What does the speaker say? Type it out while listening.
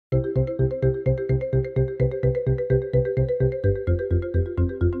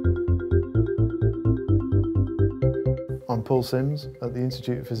I'm Paul Sims. At the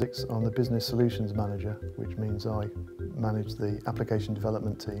Institute of Physics, I'm the Business Solutions Manager, which means I manage the application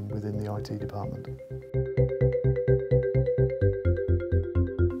development team within the IT department.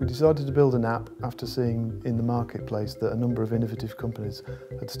 We decided to build an app after seeing in the marketplace that a number of innovative companies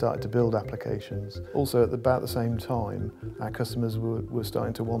had started to build applications. Also, at about the same time, our customers were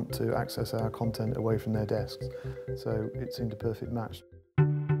starting to want to access our content away from their desks, so it seemed a perfect match.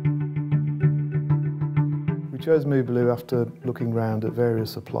 We chose Mubaloo after looking around at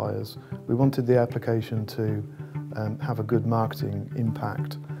various suppliers. We wanted the application to have a good marketing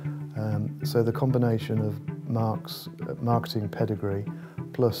impact. So the combination of Mark's marketing pedigree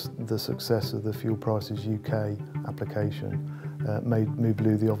plus the success of the Fuel Prices UK application made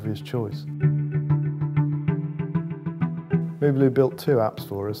Mubaloo the obvious choice. Mubaloo built two apps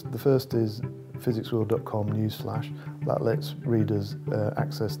for us. The first is physicsworld.com newsflash. That lets readers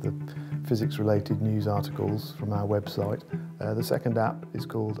access the physics-related news articles from our website. The second app is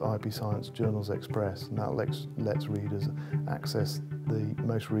called IOP Science Journals Express, and that lets readers access the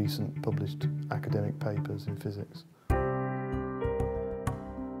most recent published academic papers in physics.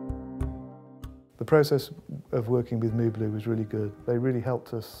 The process of working with Mubaloo was really good. They really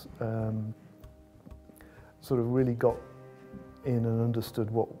helped us sort of really got in and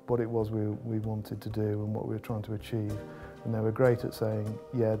understood what it was we wanted to do and what we were trying to achieve. And they were great at saying,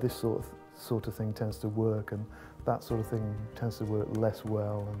 yeah, this sort of thing tends to work and that sort of thing tends to work less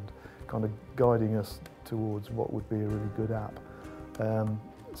well, and kind of guiding us towards what would be a really good app.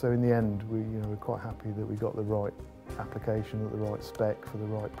 So in the end, we're quite happy that we got the right application at the right spec for the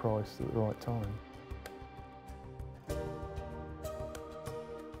right price at the right time.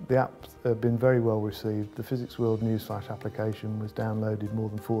 The apps have been very well received. The Physics World Newsflash application was downloaded more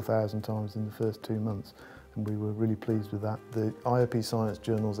than 4,000 times in the first 2 months, and we were really pleased with that. The IOP Science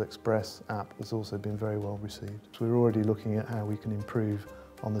Journals Express app has also been very well received. So we're already looking at how we can improve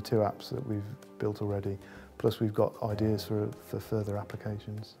on the two apps that we've built already, plus we've got ideas for further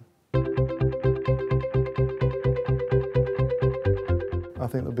applications. I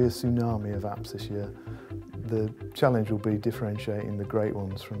think there'll be a tsunami of apps this year. The challenge will be differentiating the great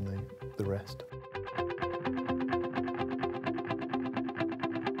ones from the rest.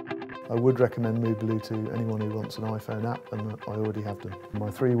 I would recommend Mubaloo to anyone who wants an iPhone app, and I already have done.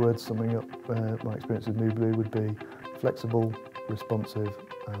 My 3 words summing up my experience with Mubaloo would be flexible, responsive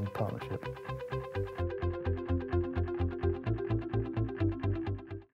and partnership.